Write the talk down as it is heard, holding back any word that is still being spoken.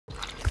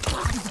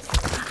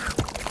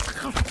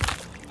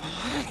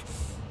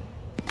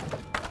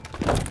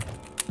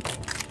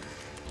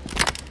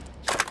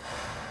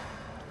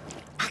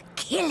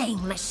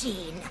killing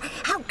machine.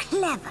 How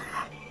clever.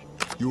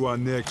 You are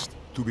next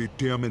to be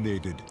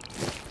terminated.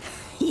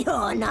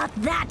 You're not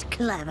that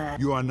clever.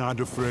 You are not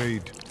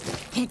afraid.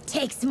 It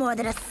takes more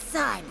than a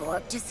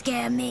cyborg to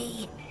scare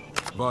me.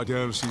 What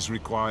else is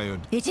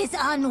required? It is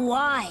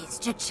unwise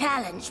to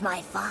challenge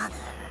my father.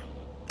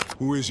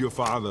 Who is your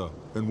father,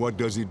 and what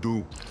does he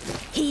do?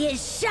 He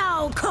is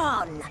Shao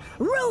Kahn,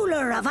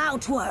 ruler of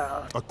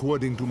Outworld.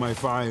 According to my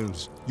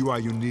files, you are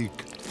unique.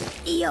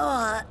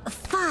 Your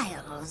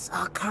files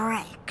are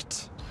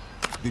correct.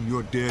 Then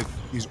your death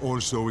is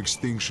also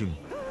extinction.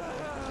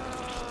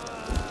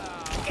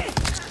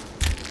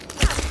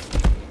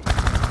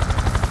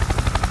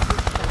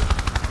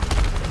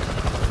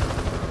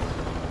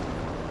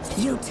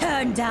 You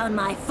turned down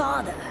my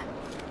father.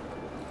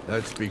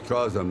 That's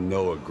because I'm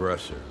no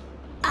aggressor.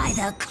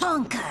 Either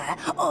conquer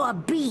or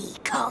be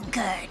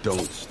conquered.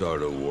 Don't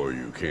start a war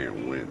you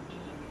can't win.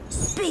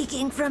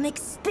 Speaking from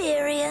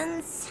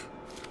experience,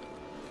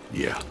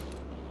 Yeah,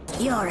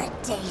 you're a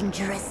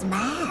dangerous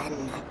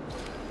man.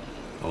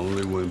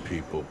 only when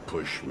people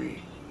push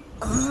me.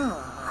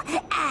 Oh,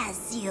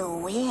 as you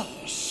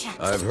wish.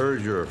 I've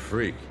heard you're a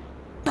freak.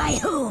 By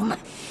whom?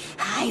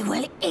 I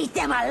will eat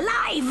them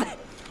alive!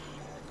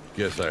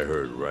 Guess I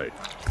heard right.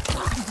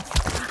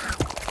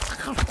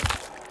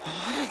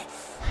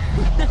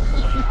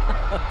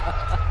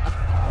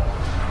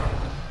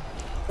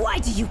 Why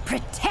do you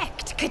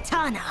protect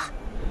Katana?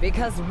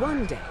 Because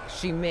one day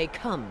she may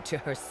come to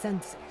her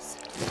senses.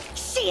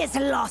 She is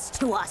lost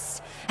to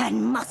us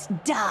and must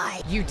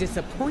die. You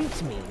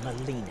disappoint me,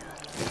 MILEENA.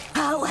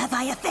 How have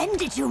I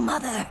offended you,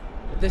 Mother?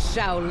 The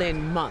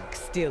Shaolin monk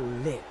still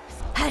lives.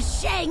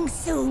 Has Shang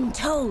Tsung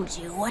told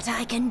you what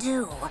I can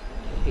do?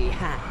 He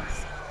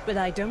has, but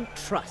I don't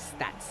trust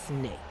that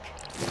snake.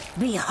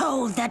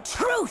 Behold the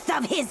truth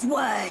of his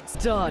words!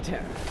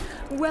 Daughter,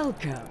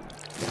 welcome.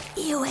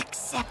 You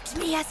accept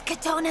me as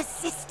Katana's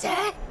sister?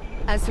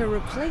 As her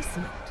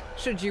replacement,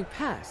 should you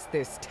pass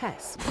this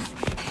test.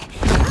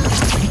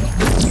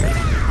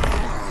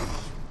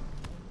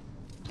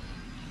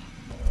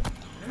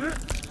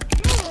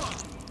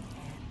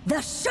 The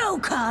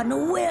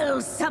Shokan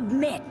will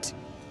submit!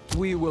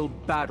 We will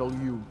battle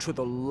you to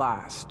the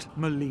last,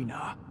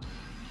 MILEENA.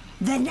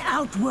 Then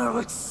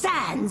Outworld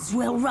sands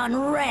will run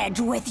red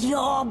with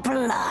your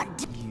blood.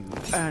 You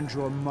and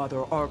your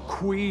mother are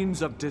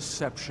queens of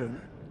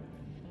deception.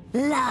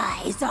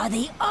 Lies are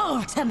the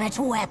ultimate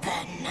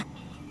weapon.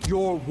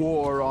 Your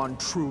war on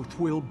truth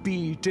will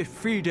be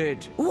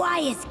defeated. Why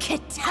is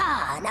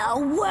Katana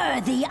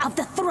worthy of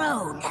the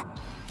throne?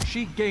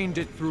 She gained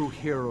it through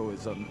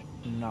heroism,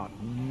 not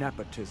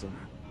nepotism.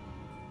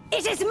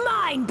 It is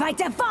mine by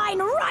divine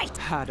right!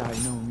 Had I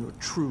known your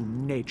true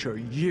nature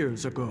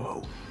years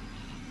ago,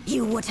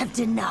 You would have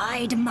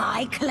denied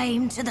my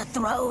claim to the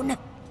throne?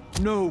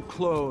 no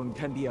clone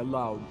can be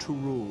allowed to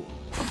rule.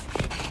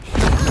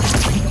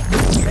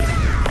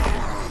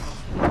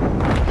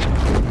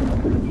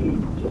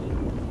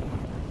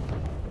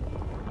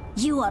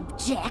 You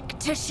object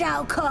to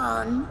Shao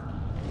Kahn?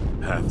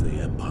 Half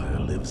the Empire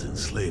lives in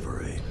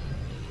slavery.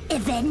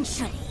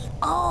 Eventually,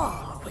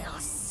 all will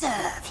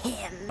serve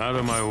him. Out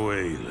of my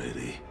way,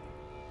 lady.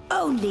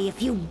 Only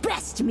if you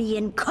best me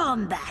in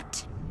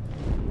combat.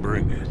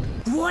 Bring it.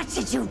 What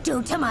did you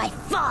do to my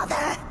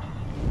father?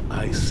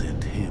 I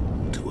sent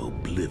him to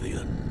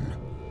oblivion.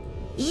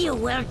 You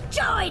will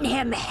join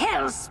him,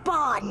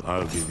 Hellspawn!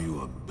 I'll give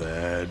you a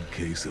bad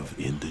case of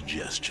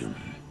indigestion.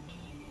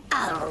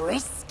 I'll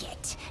risk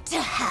it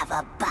to have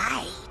a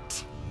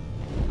bite.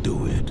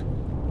 Do it.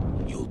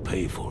 You'll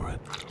pay for it.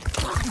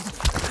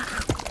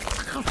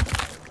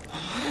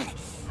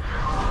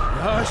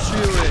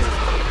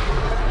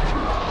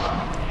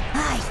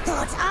 I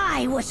thought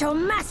I was your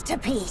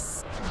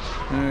masterpiece.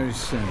 I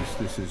sense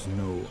this is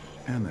no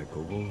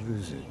amicable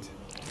visit.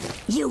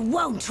 You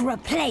won't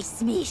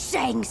replace me,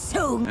 Shang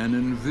Tsung. An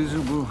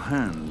invisible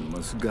hand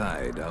must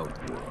guide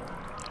Outworld.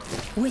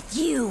 With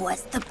you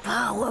as the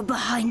power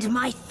behind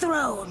my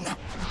throne.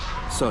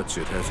 Such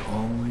it has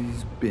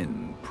always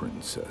been,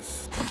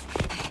 Princess.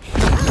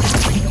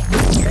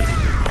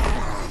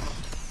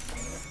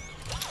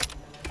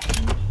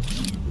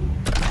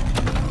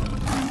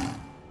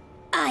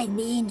 I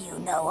mean you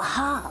no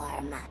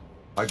harm.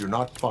 I do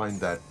not find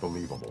that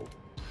believable.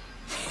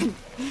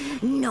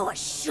 Nor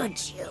should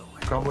you.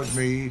 Come with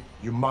me.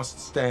 You must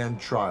stand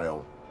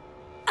trial.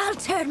 I'll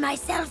turn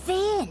myself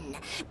in.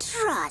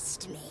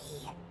 Trust me.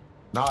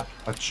 Not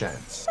a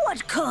chance.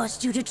 What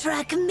caused you to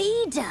track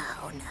me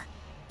down?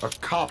 A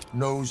cop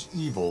knows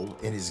evil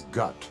in his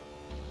gut.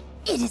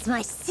 It is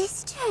my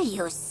sister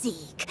you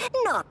seek,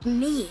 not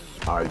me.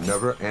 I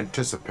never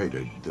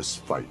anticipated this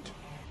fight.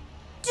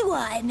 Do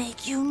I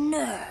make you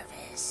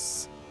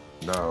nervous?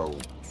 No.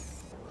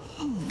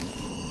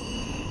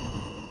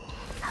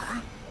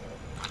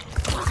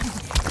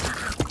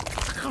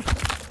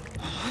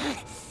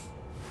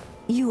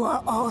 You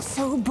are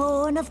also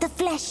born of the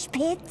flesh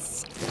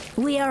pits?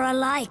 We are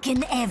alike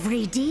in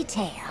every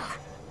detail.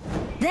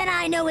 Then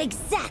I know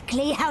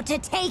exactly how to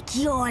take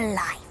your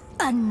life.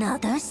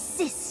 Another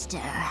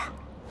sister.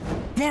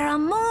 There are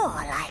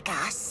more like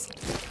us.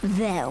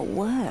 There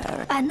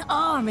were. An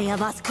army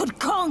of us could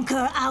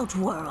conquer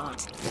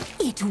Outworld.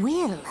 It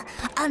will,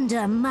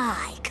 under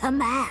my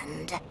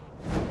command.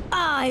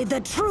 I, the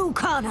true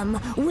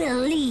Conum, will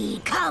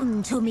lead.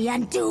 Come to me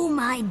and do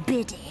my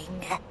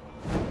bidding.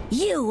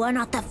 You are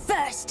not the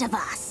first of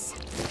us,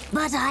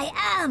 but I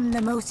am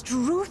the most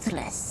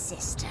ruthless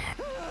sister.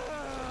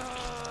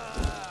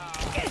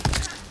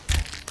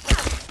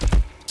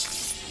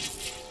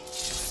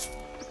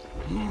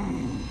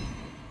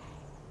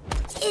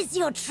 Is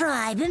your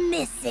tribe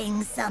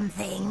missing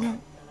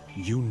something?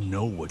 You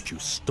know what you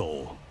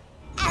stole.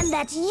 And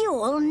that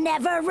you'll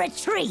never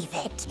retrieve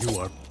it. You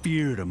are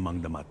feared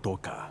among the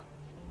Matoka.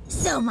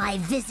 So my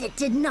visit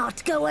did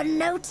not go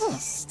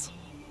unnoticed.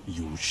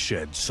 You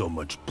shed so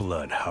much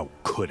blood, how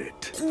could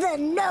it? The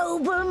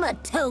noble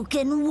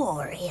Matokan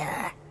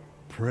warrior.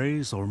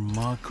 Praise or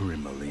mockery,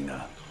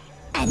 MILEENA?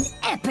 An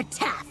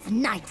epitaph,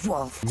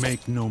 Nightwolf.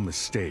 Make no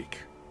mistake,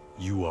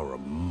 you are a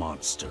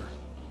monster.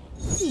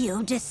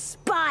 You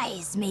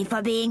despise me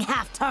for being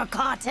half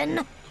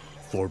Tarkatan?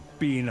 For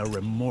being a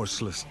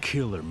remorseless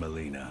killer,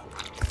 MILEENA.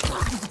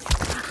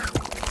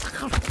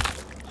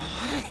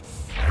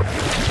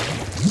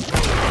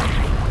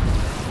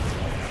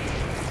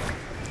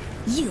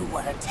 You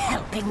weren't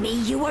helping me,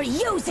 you were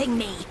using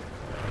me!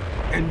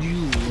 And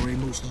you are a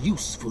most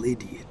useful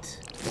idiot.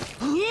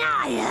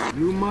 Yeah.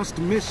 You must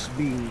miss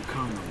being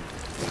Conum.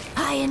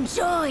 I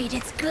enjoyed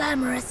its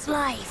glamorous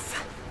life.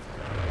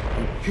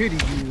 Pity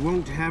you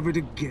won't have it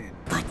again.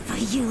 But for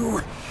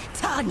you,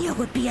 Tanya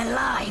would be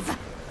alive.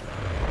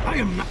 I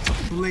am not to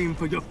blame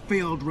for your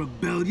failed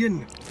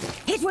rebellion.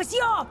 It was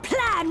your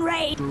plan,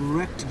 Ray!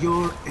 Direct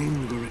your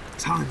anger at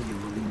Tanya,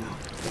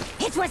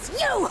 MILEENA. It was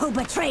you who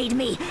betrayed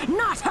me,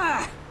 not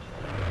her!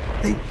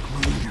 Think,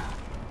 MILEENA.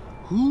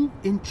 Who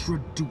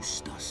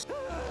introduced us?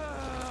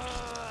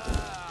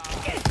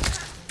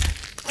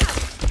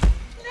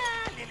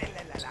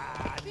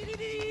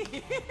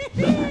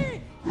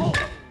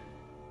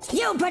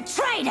 You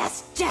betrayed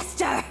us,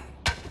 Jester!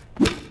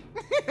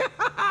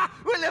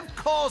 Well, of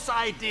course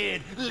I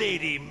did,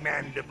 Lady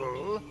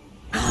Mandible.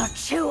 I'll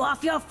chew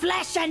off your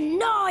flesh and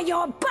gnaw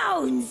your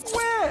bones!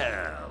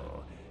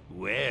 Well,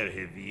 where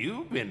have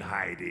you been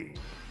hiding?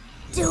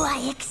 Do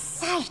I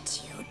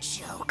excite you,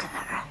 Joker?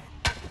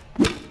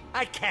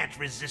 I can't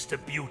resist a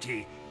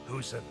beauty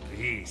who's a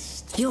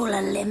beast. You'll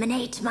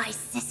eliminate my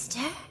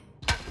sister?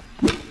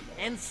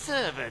 And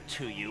serve her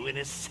to you in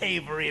a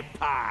savory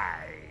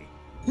pie.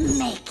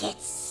 Make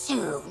it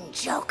soon,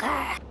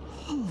 Joker.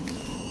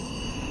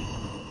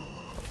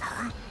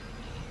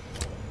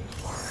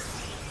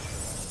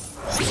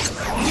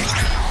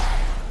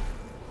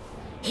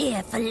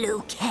 Here for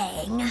Liu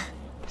Kang.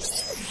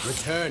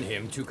 Return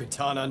him to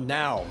Katana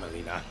now,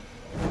 MILEENA.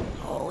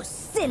 Oh,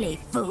 silly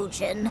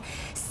Fujin.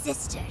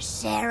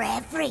 Sisters share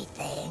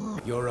everything.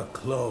 You're a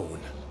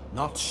clone,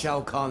 not Shao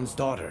Kahn's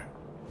daughter.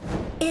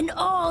 In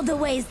all the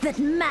ways that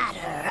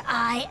matter,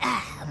 I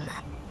am.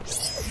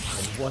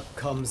 And what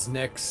comes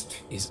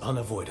next is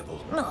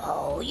unavoidable.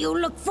 Oh, you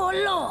look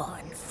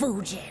forlorn,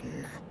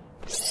 Fujin.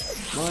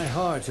 My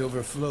heart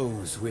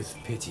overflows with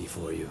pity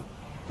for you.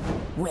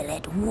 Will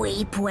it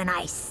weep when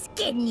I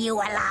skin you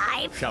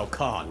alive? Shao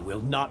Kahn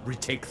will not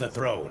retake the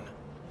throne.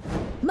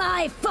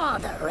 My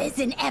father is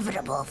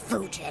inevitable,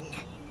 Fujin.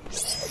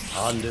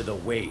 Under the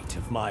weight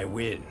of my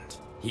wind,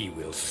 he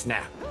will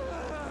snap.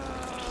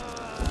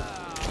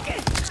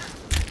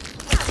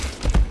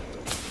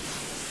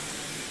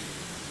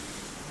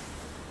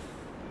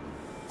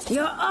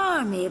 Your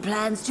army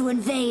plans to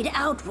invade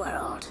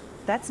Outworld.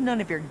 That's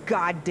none of your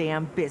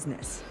goddamn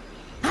business.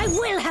 I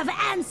will have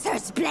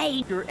answers,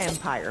 Blade! Your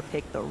empire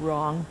picked the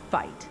wrong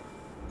fight.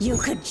 You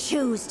could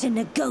choose to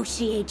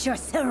negotiate your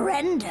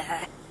surrender.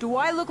 Do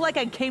I look like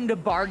I came to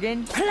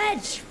bargain?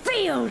 Pledge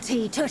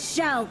fealty to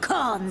Shao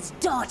Kahn's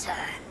daughter.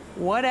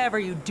 Whatever,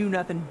 you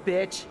do-nothing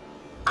bitch.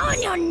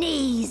 On your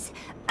knees,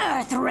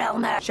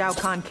 Earthrealmer! Shao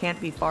Kahn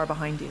can't be far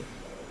behind you.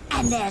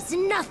 And there's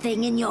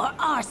nothing in your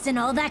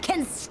arsenal that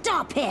can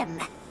stop him!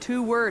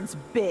 2 words,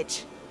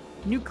 bitch.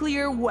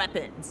 Nuclear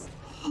weapons.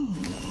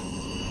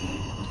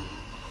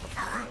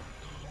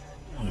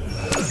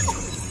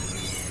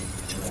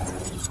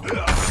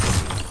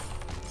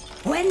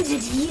 When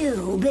did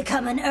you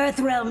become an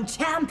Earthrealm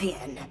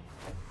champion?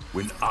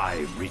 When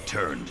I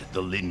returned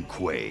the Lin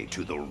Kuei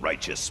to the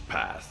righteous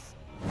path.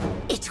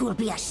 It will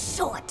be a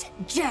short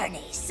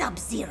journey,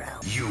 Sub-Zero.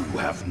 You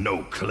have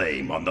no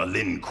claim on the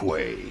Lin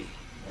Kuei.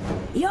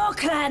 Your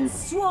clan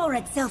swore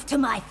itself to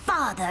my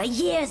father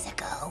years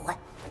ago.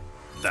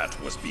 That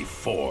was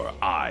before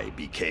I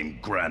became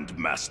Grand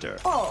Master.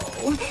 Oh,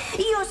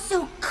 you're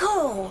so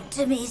cold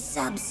to me,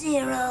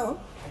 Sub-Zero.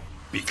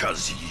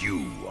 Because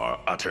you are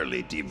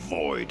utterly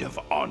devoid of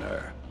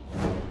honor.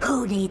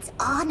 Who needs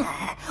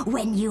honor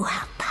when you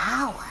have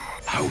power?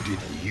 How did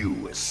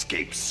you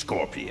escape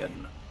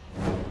Scorpion?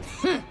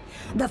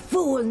 The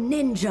fool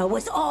ninja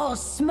was all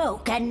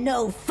smoke and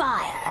no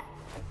fire.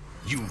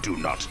 You do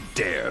not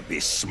dare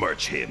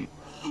besmirch him.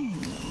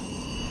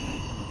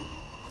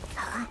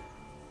 Huh?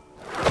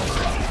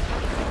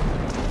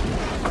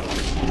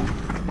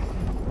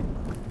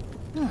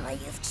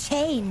 you've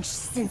changed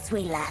since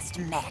we last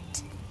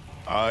met.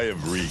 I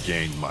have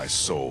regained my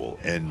soul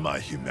and my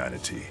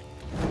humanity.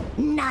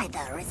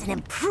 Neither is an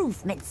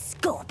improvement,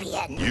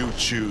 Scorpion. You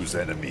choose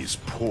enemies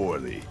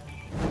poorly.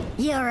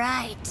 You're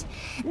right.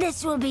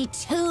 This will be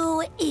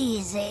too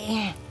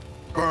easy.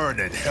 Burn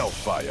in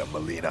hellfire,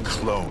 MILEENA.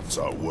 Clones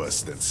are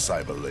worse than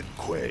Cyberlin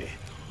Quay.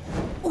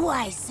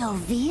 Why so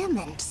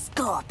vehement,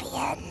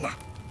 Scorpion?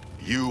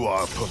 You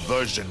are a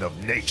perversion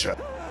of nature.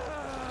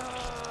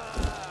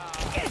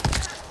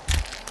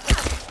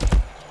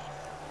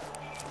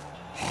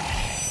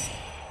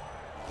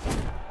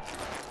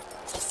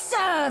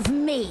 Serve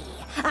me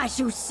as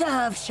you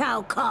serve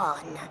Shao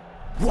Kahn.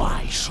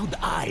 Why should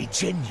I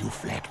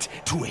genuflect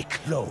to a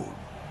clone?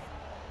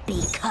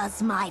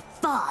 Because my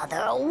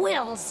father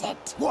wills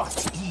it.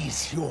 What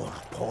is your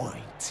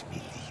point,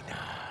 MILEENA?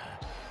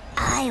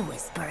 I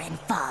whisper in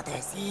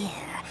Father's ear,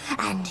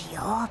 and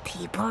your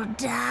people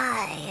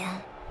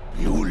die.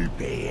 You'll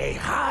pay a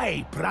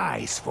high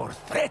price for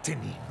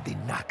threatening the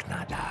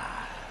Naknada.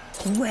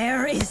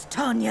 Where is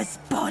Tanya's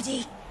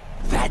body?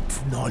 That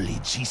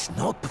knowledge is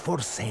not for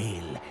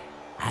sale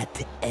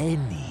at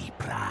any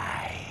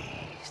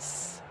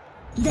price.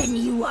 Then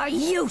you are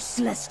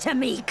useless to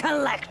me,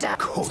 Collector.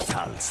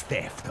 Kotal's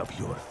theft of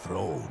your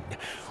throne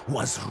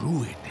was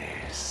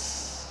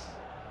ruinous.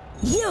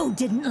 You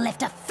didn't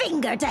lift a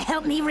finger to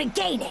help me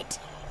regain it.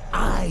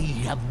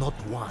 I am not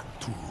one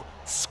to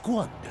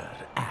squander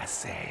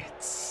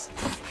assets.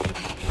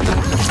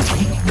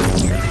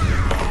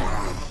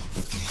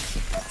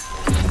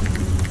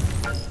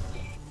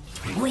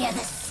 We're the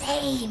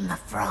same,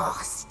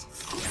 Frost.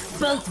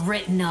 Both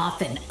written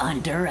off and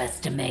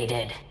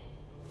underestimated.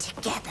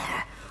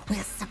 Together, we'll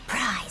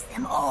surprise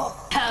them all.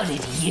 How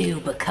did you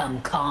become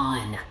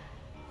Khan?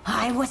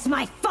 I was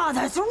my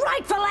father's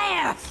rightful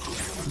heir!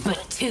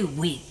 But too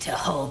weak to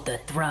hold the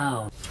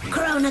throne.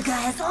 Kronika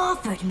has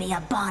offered me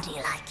a body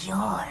like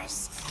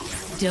yours.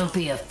 Don't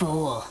be a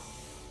fool.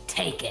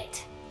 Take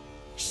it.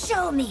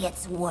 Show me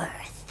its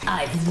worth.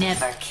 I've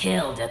never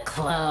killed a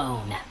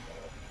clone.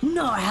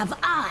 Nor have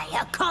I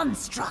a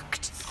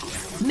construct.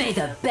 May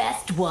the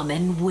best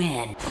woman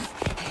win.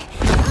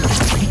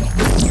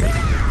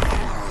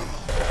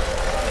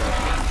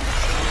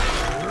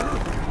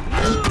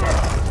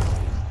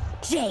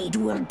 Jade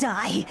will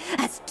die,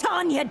 as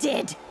Tanya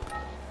did.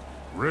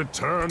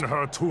 Return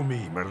her to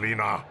me,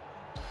 MILEENA.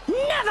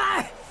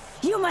 Never!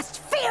 You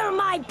must feel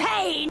my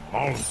pain!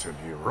 Mountain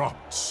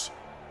erupts.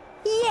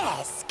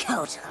 Yes,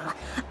 Kotal.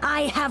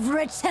 I have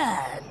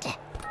returned.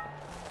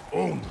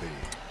 Only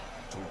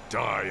to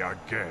die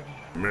again,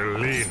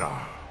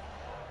 MILEENA.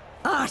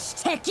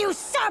 Aztec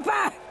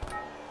usurper!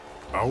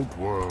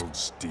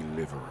 Outworld's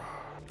deliverer.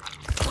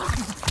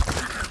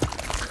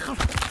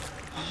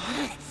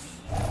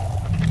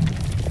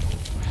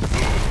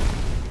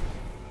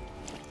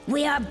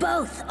 We are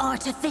both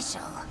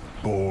artificial.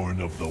 Born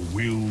of the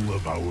will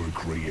of our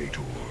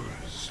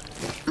creators.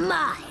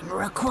 Mine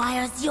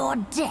requires your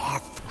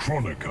death.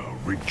 Kronika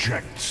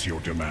rejects your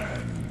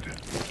demand.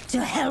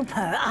 To help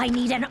her, I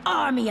need an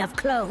army of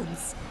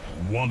clones.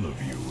 One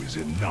of you is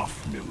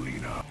enough,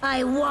 MILEENA.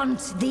 I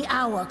want the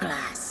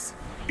hourglass.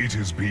 It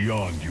is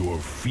beyond your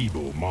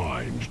feeble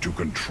mind to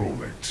control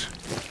it.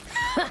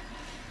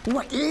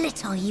 What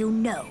little you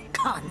know,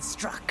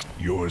 construct.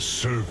 Your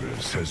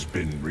service has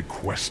been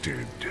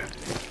requested.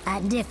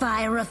 And if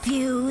I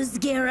refuse,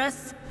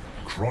 Garrus?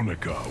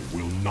 Kronika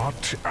will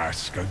not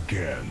ask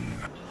again.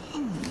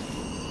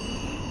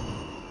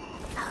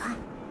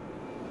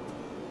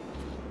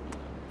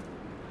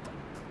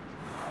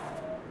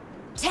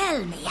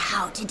 Tell me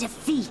how to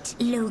defeat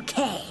Liu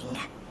Kang.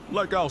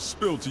 Like I'll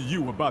spill to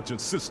you about your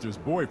sister's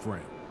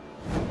boyfriend.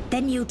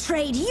 Then you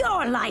trade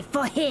your life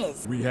for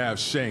his. We have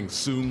Shang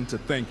Tsung to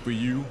thank for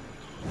you.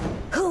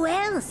 Who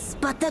else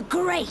but the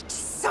great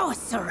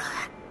sorcerer?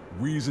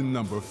 Reason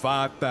number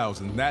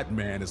 5,000, that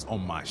man is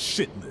on my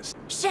shit list.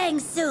 Shang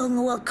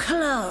Tsung will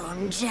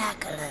clone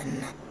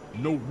Jacqueline.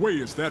 No way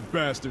is that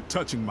bastard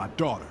touching my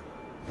daughter.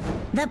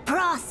 The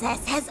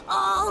process has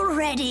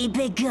already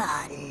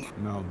begun.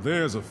 Now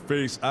there's a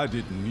face I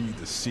didn't need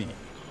to see.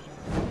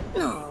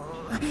 No,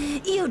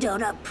 you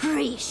don't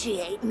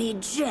appreciate me,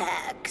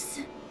 Jax.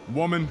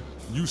 Woman,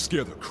 you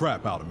scare the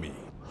crap out of me.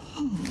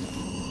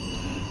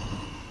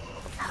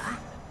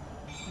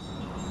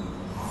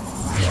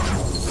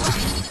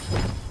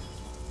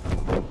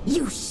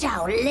 You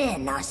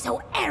Shaolin are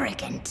so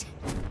arrogant.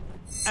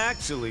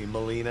 Actually,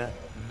 MILEENA,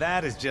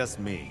 that is just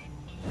me.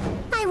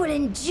 I will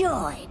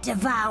enjoy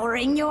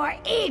devouring your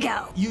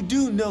ego. You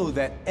do know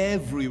that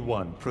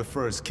everyone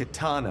prefers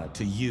Kitana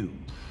to you.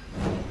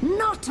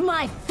 Not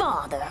my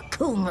father,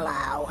 Kung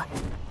Lao.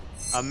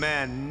 A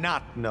man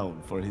not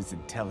known for his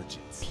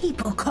intelligence.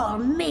 People call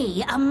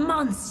me a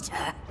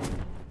monster.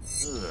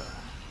 Ugh.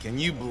 Can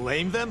you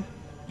blame them?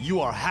 You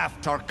are half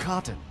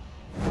Tarkatan.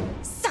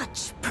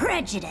 Such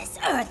prejudice,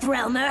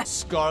 Earthrealmer.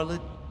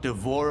 Scarlet,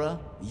 Devora,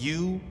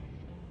 you?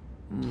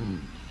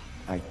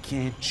 I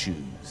can't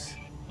choose.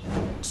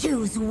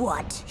 Choose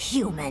what,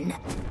 human?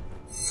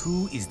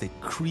 Who is the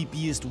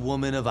creepiest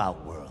woman of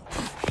Outworld?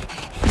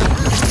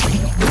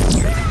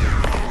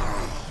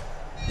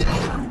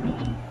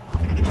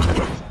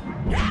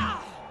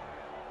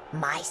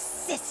 My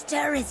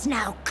sister is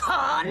now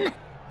Khan?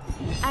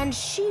 And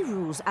she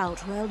rules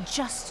Outwell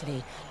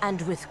justly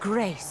and with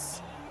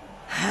grace.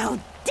 How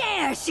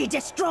dare she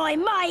destroy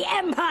my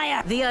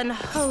empire! The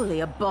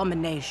unholy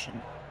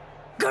abomination.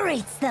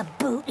 Greets the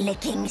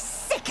bootlicking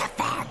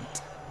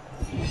sycophant!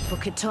 For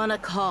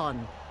Kitana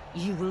Khan,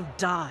 you will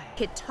die.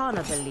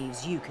 Kitana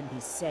believes you can be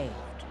saved.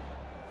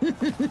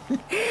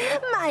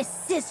 My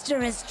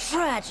sister is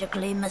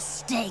tragically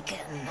mistaken.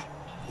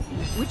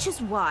 Which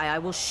is why I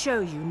will show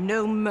you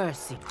no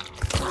mercy.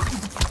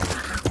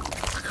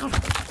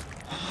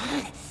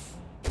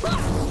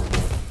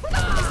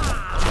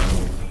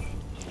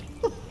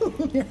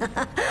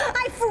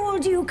 I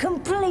fooled you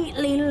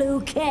completely,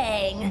 Liu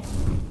Kang.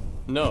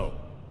 No,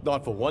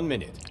 not for 1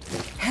 minute.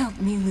 Help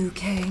me, Liu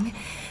Kang.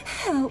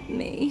 Help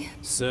me.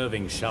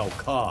 Serving Shao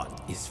Kahn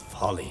is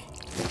folly.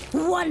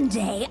 One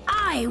day,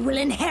 I will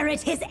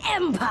inherit his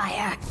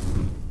empire.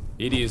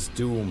 It is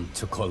doomed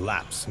to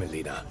collapse,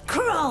 MILEENA.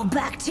 Crawl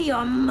back to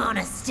your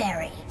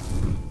monastery.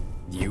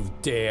 You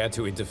dare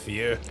to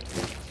interfere?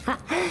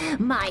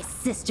 My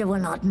sister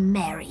will not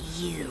marry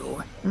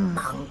you,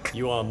 monk.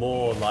 You are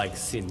more like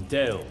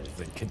Sindel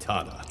than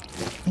Kitana.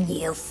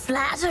 You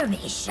flatter me,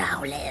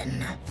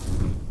 Shaolin.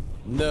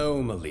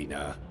 No,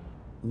 MILEENA.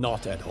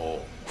 Not at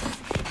all.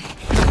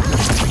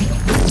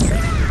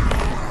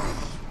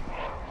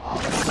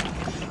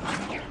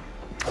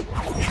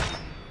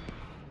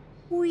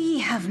 We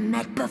have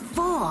met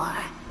before.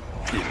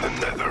 In the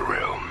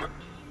Netherrealm,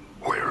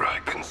 where I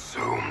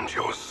consumed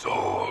your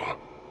soul.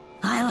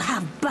 I'll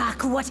have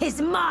back what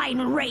is mine,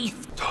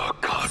 Wraith.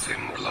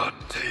 Tarkatan blood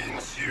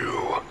taints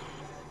you.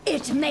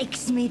 It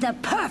makes me the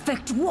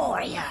perfect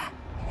warrior.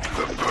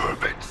 The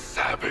perfect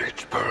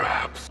savage,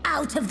 perhaps.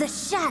 Out of the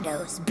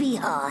shadows,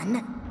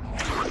 Bihan.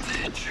 To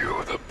teach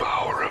you the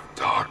power of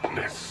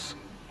darkness.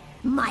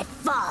 My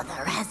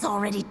father has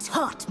already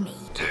taught me.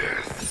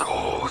 Death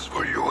calls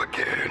for you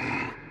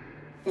again.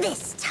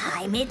 This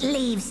time it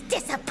leaves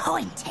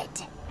disappointed.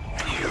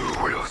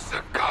 You will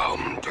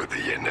succumb to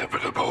the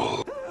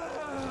inevitable.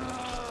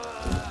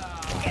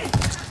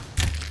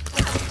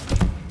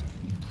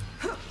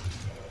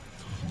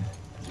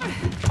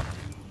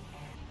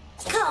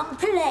 Come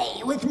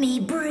play with me,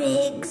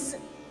 Briggs.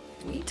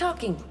 We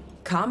talking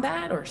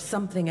combat or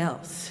something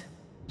else?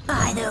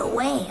 Either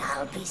way,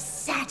 I'll be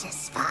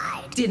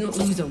satisfied. Didn't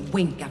lose a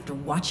wink after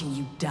watching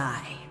you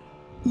die.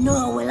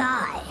 Nor will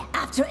I,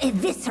 after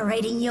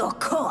eviscerating your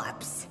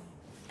corpse.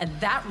 And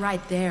that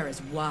right there is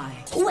why.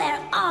 Where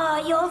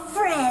are your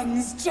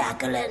friends,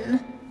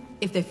 Jacqueline?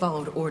 If they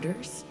followed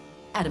orders,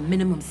 at a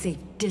minimum safe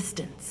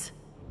distance.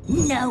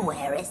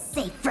 Nowhere is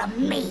safe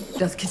from me.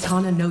 Does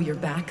Kitana know you're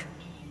back?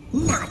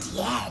 Not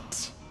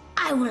yet.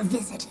 I will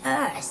visit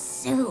her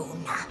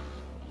soon.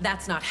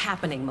 That's not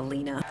happening,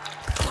 MILEENA.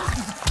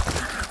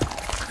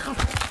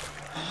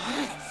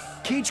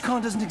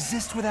 CageCon doesn't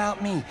exist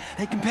without me.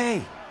 They can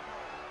pay.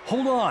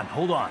 Hold on,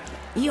 hold on.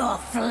 Your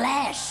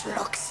flesh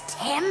looks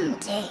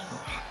tempting.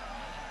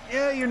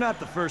 Yeah, you're not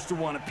the first to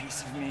want a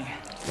piece of me.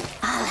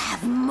 I'll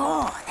have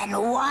more than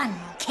one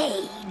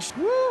cage.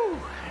 Woo!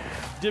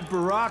 Did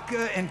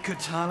Baraka and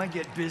Kitana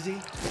get busy?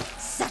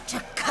 Such a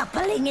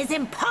coupling is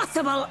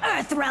impossible,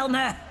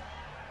 Earthrealmer.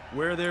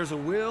 Where there's a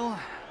will,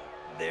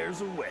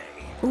 there's a way.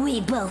 We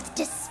both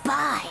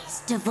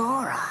despise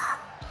Devora.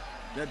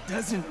 That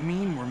doesn't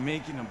mean we're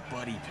making a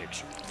buddy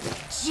picture.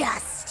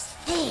 Just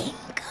think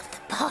of the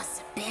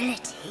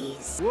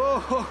possibilities. Whoa,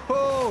 ho,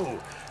 ho.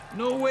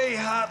 No way,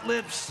 Hot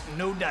Lips,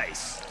 no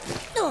dice.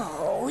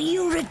 Oh,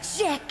 you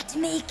reject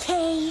me,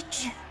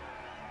 Cage?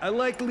 I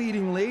like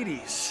leading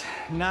ladies,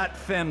 not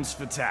femmes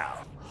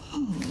fatale.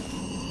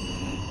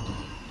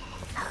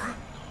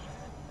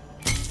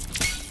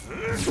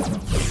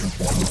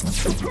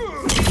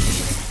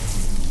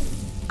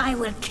 I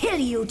will kill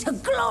you to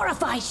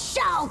glorify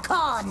Shao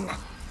Kahn!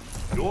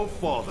 Your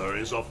father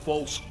is a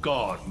false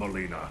god,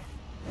 MILEENA.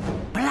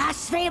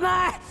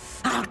 Blasphemer!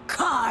 I'll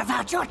carve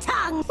out your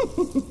tongue!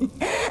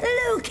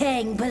 Liu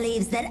Kang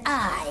believes that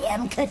I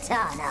am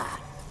Kitana.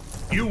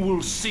 You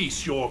will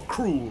cease your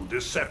cruel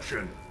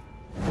deception.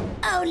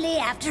 Only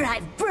after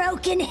I've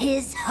broken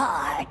his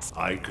heart.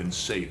 I can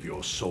save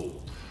your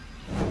soul.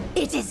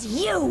 It is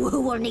you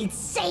who will need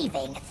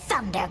saving,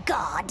 Thunder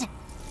God.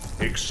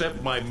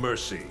 Accept my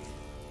mercy,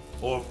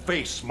 or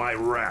face my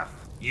wrath.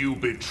 You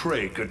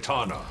betray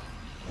Kitana.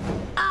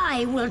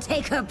 I will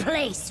take her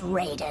place,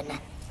 Raiden.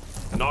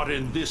 Not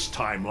in this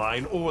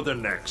timeline or the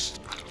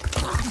next.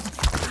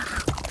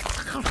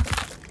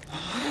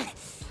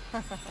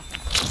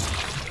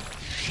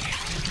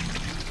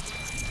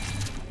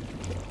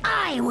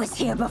 I was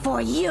here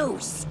before you,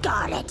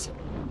 Scarlet.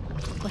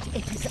 But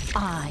it is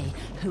I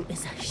who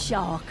is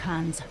Shao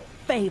Kahn's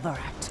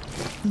favorite.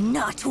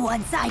 Not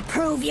once I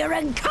prove your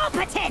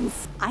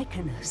incompetence! I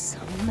can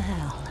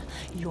smell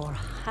your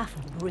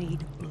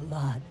half-breed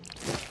blood.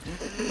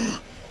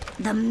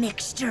 The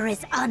mixture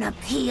is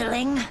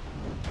unappealing.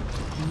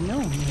 No,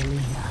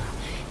 MILEENA.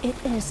 It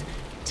is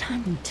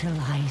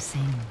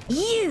tantalizing.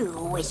 You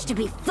wish to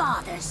be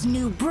Father's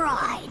new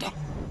bride.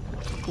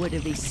 Would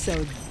it be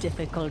so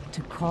difficult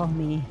to call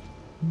me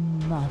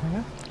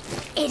Mother?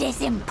 It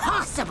is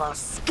impossible,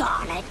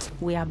 Scarlet.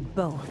 We are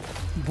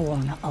both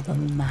born of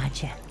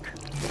magic.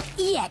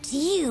 Yet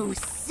you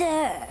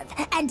serve,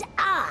 and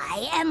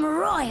I am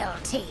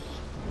royalty.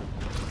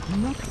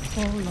 Not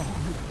for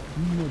long,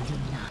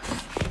 MILEENA.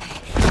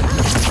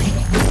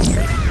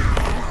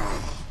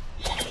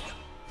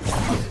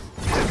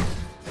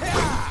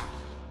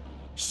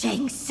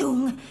 Shang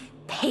Tsung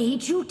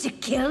paid you to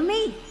kill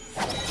me?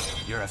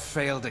 You're a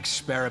failed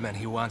experiment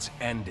he wants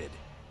ended.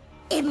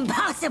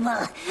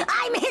 Impossible!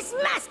 I'm his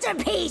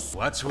masterpiece!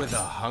 What's with the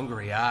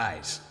hungry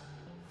eyes?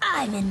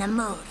 I'm in the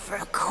mood for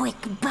a quick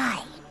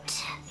bite.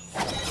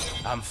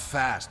 I'm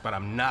fast, but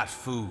I'm not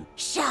food.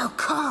 Shao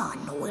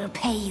Kahn will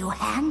pay you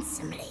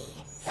handsomely.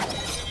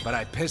 But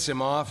I piss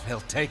him off,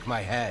 he'll take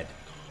my head.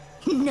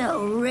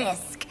 No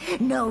risk,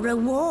 no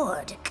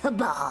reward,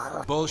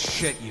 Cabal.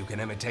 Bullshit you can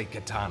imitate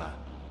Katana.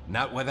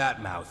 Not with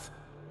that mouth.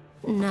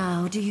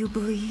 Now do you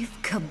believe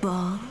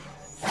Cabal?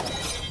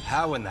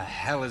 How in the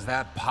hell is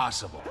that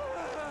possible?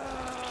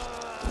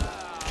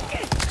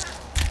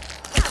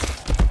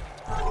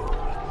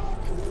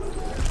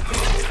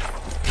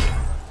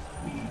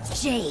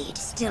 Jade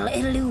still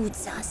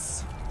eludes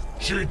us.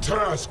 She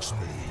tasks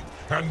me,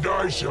 and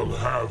I shall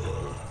have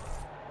her.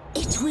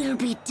 It will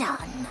be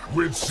done.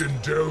 With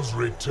Sindel's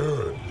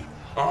return,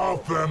 our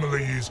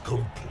family is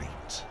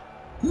complete.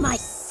 My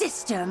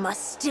sister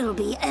must still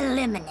be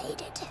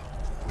eliminated.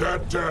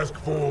 That task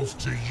falls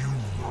to you,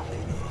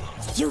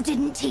 MILEENA. You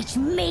didn't teach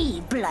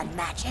me blood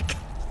magic.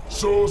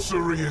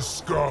 Sorcery is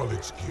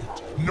Scarlet's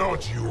gift,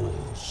 not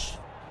yours.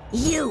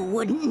 You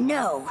wouldn't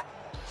know.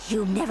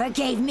 You never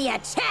gave me a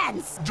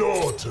chance!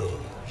 Daughter,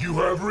 you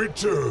have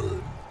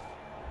returned.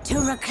 To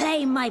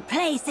reclaim my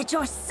place at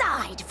your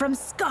side from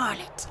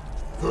Scarlet.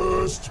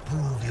 First,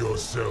 prove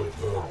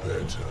yourself a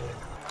better.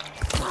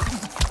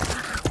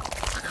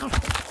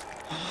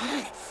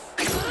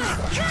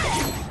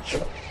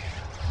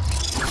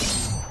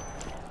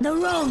 The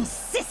wrong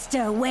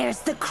sister wears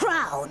the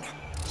crown.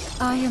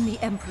 I am the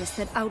Empress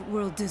that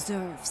Outworld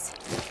deserves.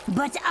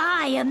 But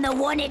I am the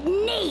one it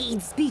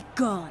needs! Be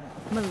gone,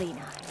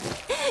 MILEENA.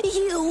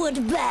 You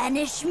would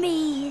banish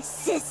me,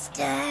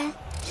 sister?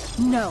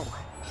 No,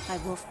 I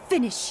will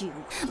finish you.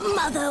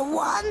 Mother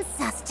wants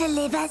us to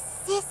live as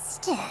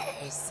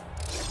sisters.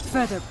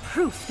 Further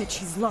proof that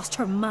she's lost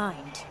her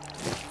mind.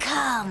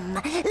 Come,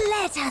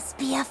 let us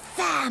be a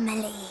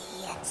family.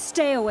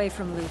 Stay away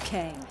from Liu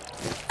Kang.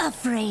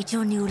 Afraid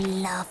your new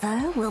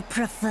lover will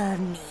prefer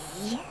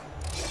me?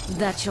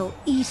 That you'll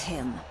eat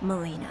him,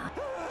 MILEENA.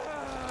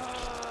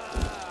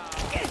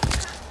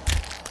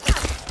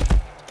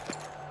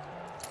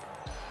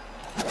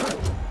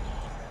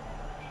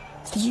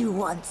 You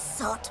once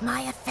sought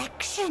my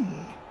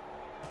affection.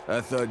 I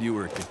thought you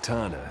were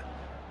Katana.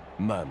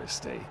 My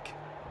mistake.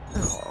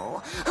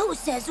 Oh, who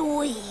says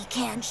we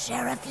can't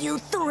share a few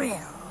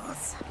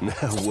thrills?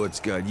 Now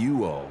what's got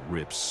you all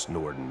rip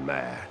snorting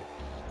mad?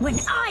 When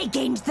I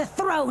gained the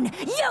throne,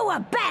 you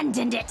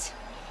abandoned it!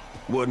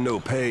 Wasn't no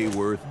pay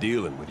worth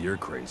dealing with your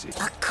crazy.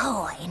 A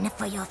coin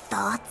for your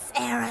thoughts,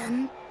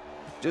 Aaron?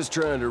 Just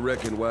trying to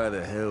reckon why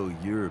the hell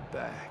you're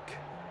back.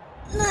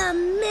 A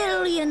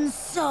million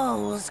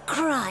souls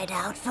cried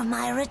out for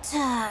my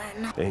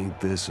return. Ain't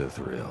this a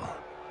thrill?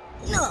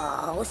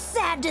 Oh,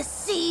 sad to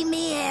see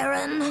me,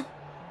 Aaron.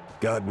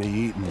 Got me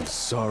eating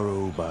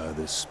sorrow by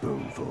the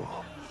spoonful.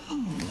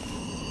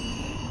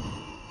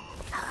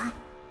 Huh?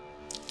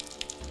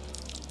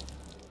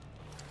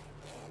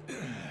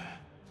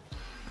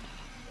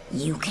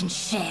 You can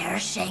share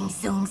Shang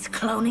Tsung's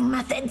cloning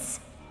methods?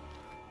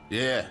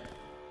 Yeah,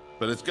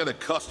 but it's gonna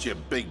cost you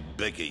big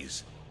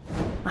bickies.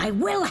 I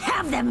will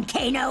have them,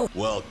 Kano!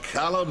 Well,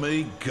 color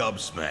me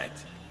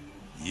gobsmacked.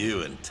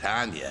 You and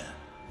Tanya.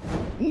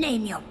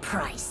 Name your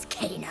price,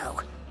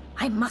 Kano.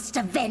 I must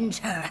avenge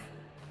her.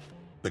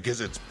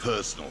 Because it's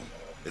personal,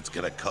 it's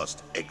gonna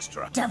cost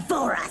extra.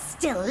 Devora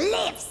still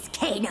lives,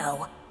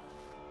 Kano!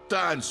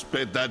 Don't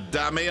spit the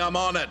dummy, I'm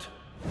on it!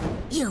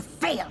 You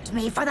failed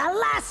me for the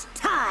last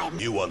time!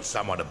 You want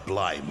someone to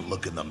blame,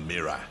 look in the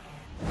mirror.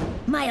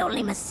 My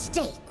only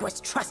mistake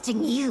was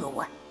trusting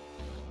you.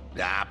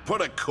 Ah,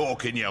 put a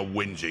cork in your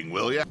whinging,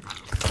 will ya?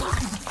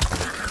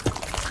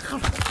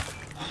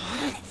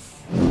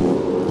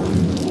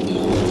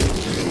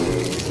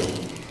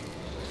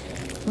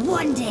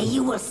 One day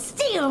you will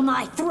steal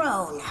my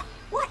throne!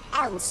 What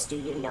else do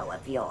you know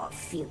of your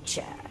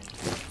future?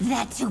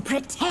 That to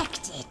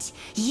protect it,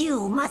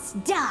 you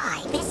must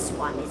die. This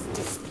one is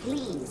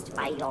displeased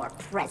by your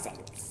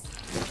presence.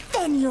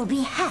 Then you'll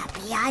be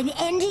happy I'm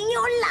ending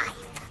your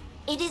life.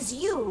 It is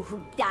you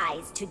who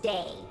dies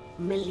today,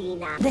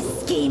 MILEENA. The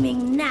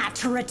scheming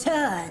gnat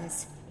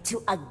returns.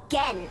 To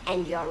again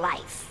end your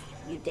life,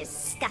 you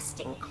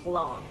disgusting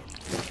clone.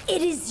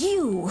 It is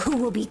you who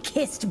will be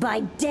kissed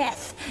by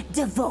death,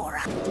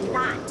 Devora. Do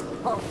not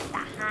poke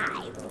the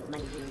hive,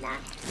 MILEENA.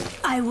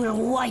 I will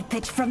wipe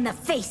it from the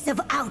face of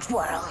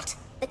Outworld.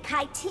 The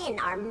Kaitin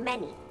are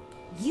many.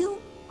 You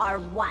are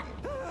one.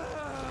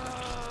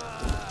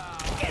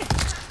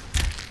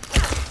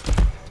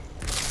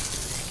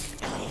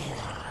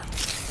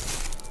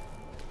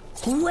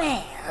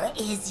 Where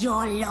is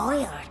your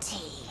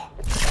loyalty?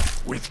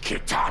 With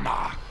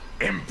Kitana,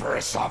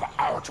 Empress of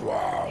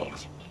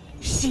Outworld.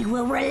 She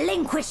will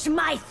relinquish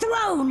my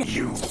throne!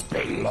 You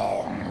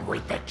belong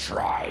with the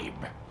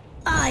tribe.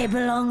 I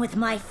belong with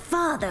my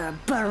father,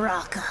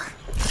 Baraka.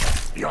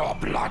 Your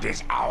blood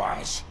is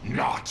ours,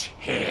 not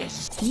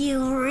his.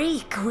 You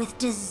reek with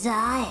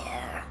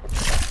desire.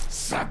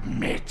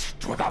 Submit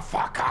to the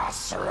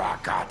Fakas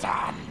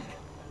Rakatan.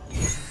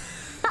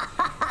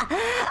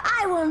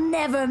 I will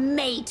never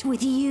mate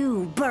with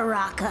you,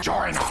 Baraka.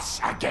 Join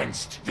us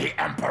against the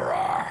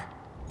Emperor.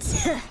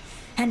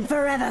 And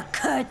forever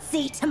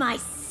curtsy to my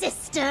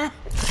sister.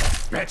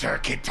 Better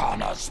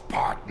Kitana's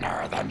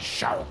partner than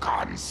Shao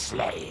Kahn's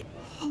slave.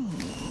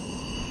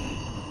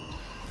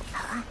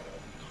 Huh?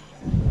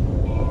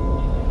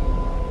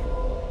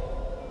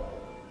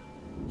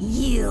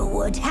 You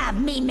would have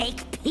me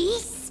make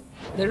peace?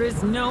 There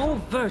is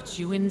no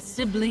virtue in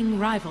sibling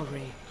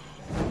rivalry.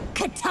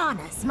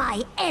 Kitana's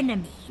my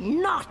enemy,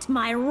 not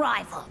my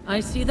rival.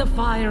 I see the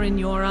fire in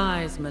your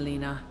eyes,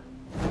 MILEENA.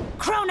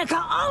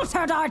 Kronika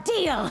altered our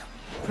deal!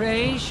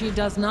 Pray she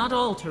does not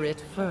alter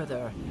it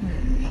further.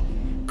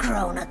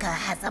 Kronika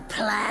has a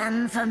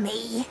plan for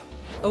me.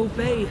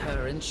 Obey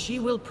her and she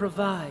will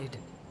provide.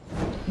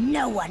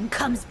 No one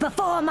comes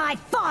before my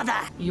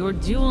father! Your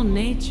dual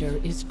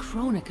nature is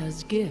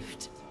Kronika's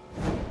gift.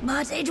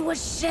 But it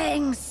was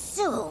Shang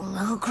Tsung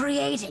who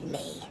created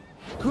me.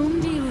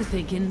 Whom do you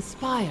think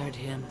inspired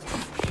him?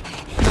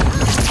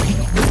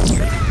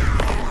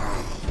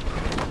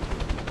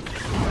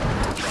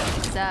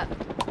 What's up?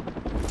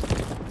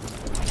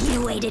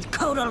 You aided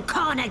Kotal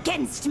Khan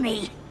against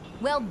me!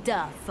 Well,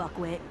 duh,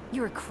 fuckwit.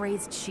 You're a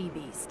crazed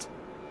she-beast.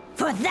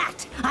 For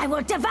that, I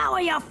will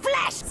devour your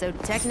flesh! So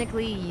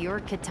technically,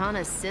 you're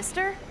Kitana's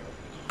sister?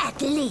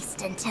 At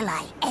least until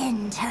I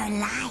end her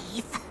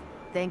life.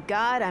 Thank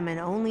God I'm an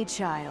only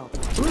child.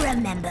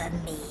 Remember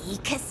me,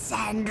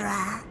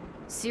 Cassandra?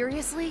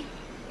 Seriously?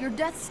 Your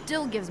death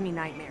still gives me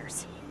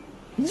nightmares.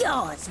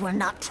 Yours will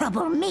not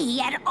trouble me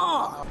at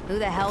all. Who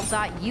the hell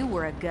thought you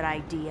were a good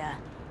idea?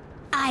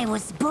 I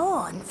was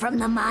born from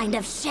the mind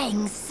of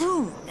Shang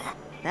Tsung.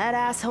 That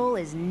asshole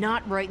is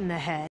not right in the head.